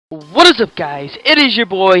What is up, guys? It is your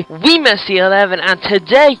boy WeMessy11, and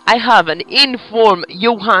today I have an IF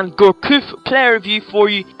Yoann Gourcuff player review for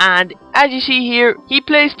you. And as you see here, he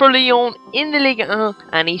plays for Lyon in the Ligue 1,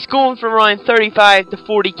 and he's going from around 35 to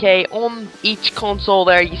 40k on each console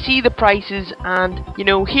there. You see the prices, and you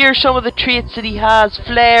know, here's some of the traits that he has: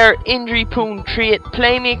 flair, injury prone trait,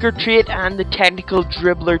 playmaker trait, and the technical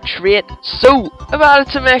dribbler trait. So I've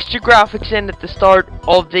added some extra graphics in at the start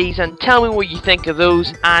of these, and tell me what you think of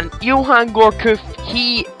those. And Yoann Gourcuff,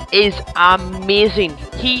 he is amazing.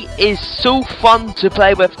 He is so fun to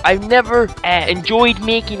play with. I've never enjoyed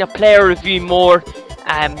making a player review more.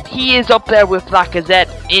 He is up there with Lacazette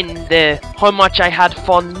in the how much I had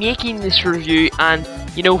fun making this review, and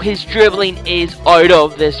you know, his dribbling is out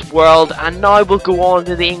of this world. And now we'll go on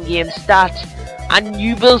to the in-game stats, and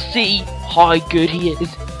you will see how good he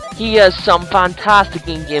is. He has some fantastic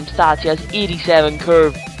in-game stats. He has 87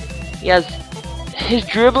 curve. His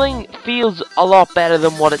dribbling feels a lot better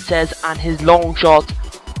than what it says, and his long shots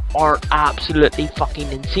are absolutely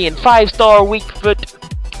fucking insane. 5-star weak foot,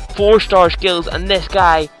 4-star skills, and this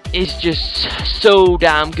guy is just so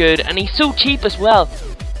damn good, and he's so cheap as well.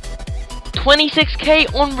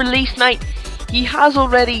 26k on release night. He has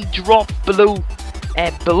already dropped below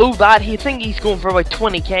that. I think he's going for about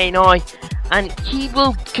 20k now, and he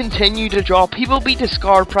will continue to drop. He will be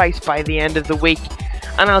discard price by the end of the week,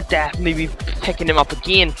 and I'll definitely be picking him up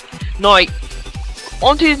again. Now,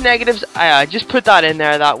 onto his negatives. I just put that in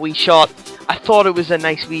there, that wee shot. I thought it was a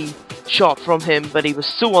nice wee shot from him, but he was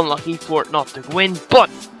so unlucky for it not to win. But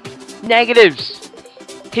negatives: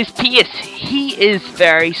 his pace, he is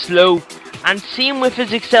very slow, and same with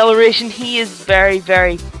his acceleration. He is very,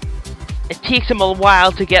 it takes him a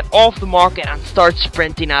while to get off the market and start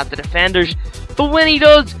sprinting at the defenders, but when he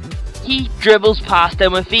does, he dribbles past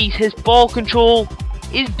them with ease. His ball control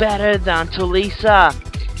is better than Tolisa,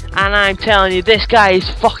 and I'm telling you, this guy is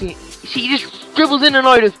fucking, see, he just dribbles in and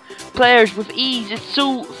out of players with ease. It's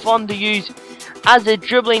so fun to use, as the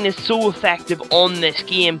dribbling is so effective on this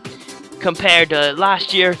game compared to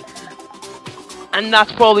last year, and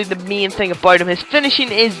that's probably the main thing about him. His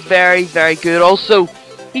finishing is very good. Also,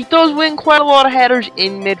 he does win quite a lot of headers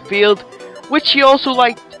in midfield, which you also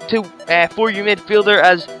like to for your midfielder,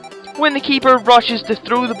 as when the keeper rushes to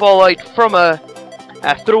throw the ball out from a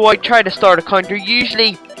throw out, try to start a counter,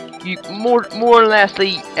 usually you more or less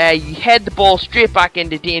you head the ball straight back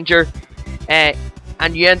into danger, and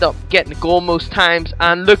you end up getting a goal most times.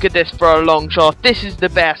 And look at this for a long shot. This is the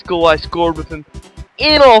best goal I scored with him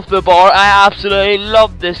in off the bar. I absolutely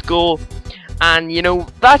love this goal. And you know,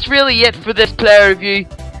 that's really it for this player review.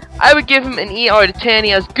 I would give him an 8 out of 10. He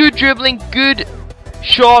has good dribbling, good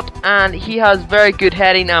shot, and he has very good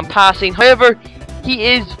heading and passing. However, he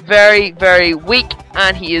is very weak,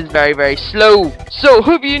 and he is very slow. So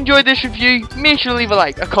hope you enjoyed this review. Make sure to leave a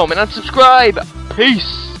like, a comment, and subscribe.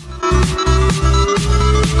 Peace.